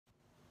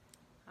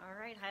All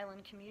right,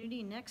 Highland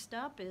community, next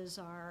up is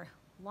our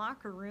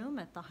locker room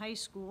at the high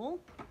school.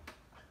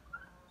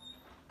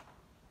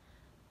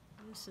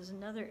 This is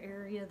another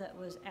area that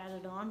was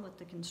added on with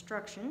the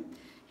construction.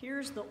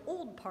 Here's the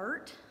old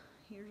part.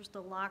 Here's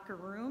the locker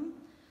room.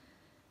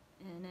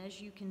 And as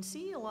you can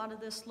see, a lot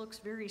of this looks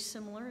very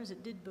similar as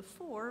it did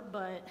before,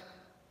 but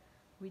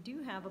we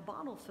do have a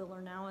bottle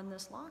filler now in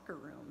this locker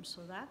room,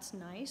 so that's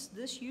nice.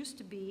 This used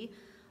to be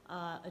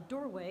a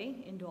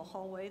doorway into a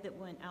hallway that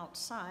went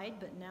outside,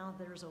 but now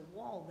there's a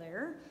wall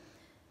there.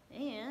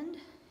 And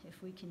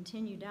if we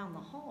continue down the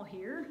hall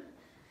here,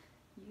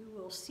 you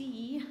will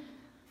see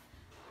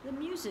the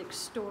music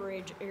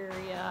storage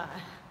area.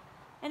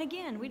 And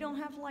again, we don't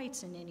have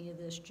lights in any of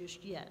this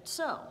just yet,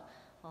 so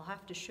I'll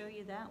have to show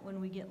you that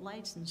when we get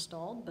lights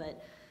installed,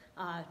 but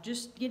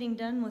just getting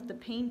done with the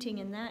painting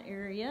in that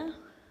area.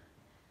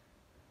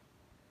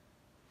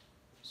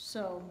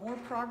 So more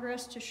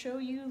progress to show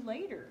you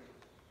later.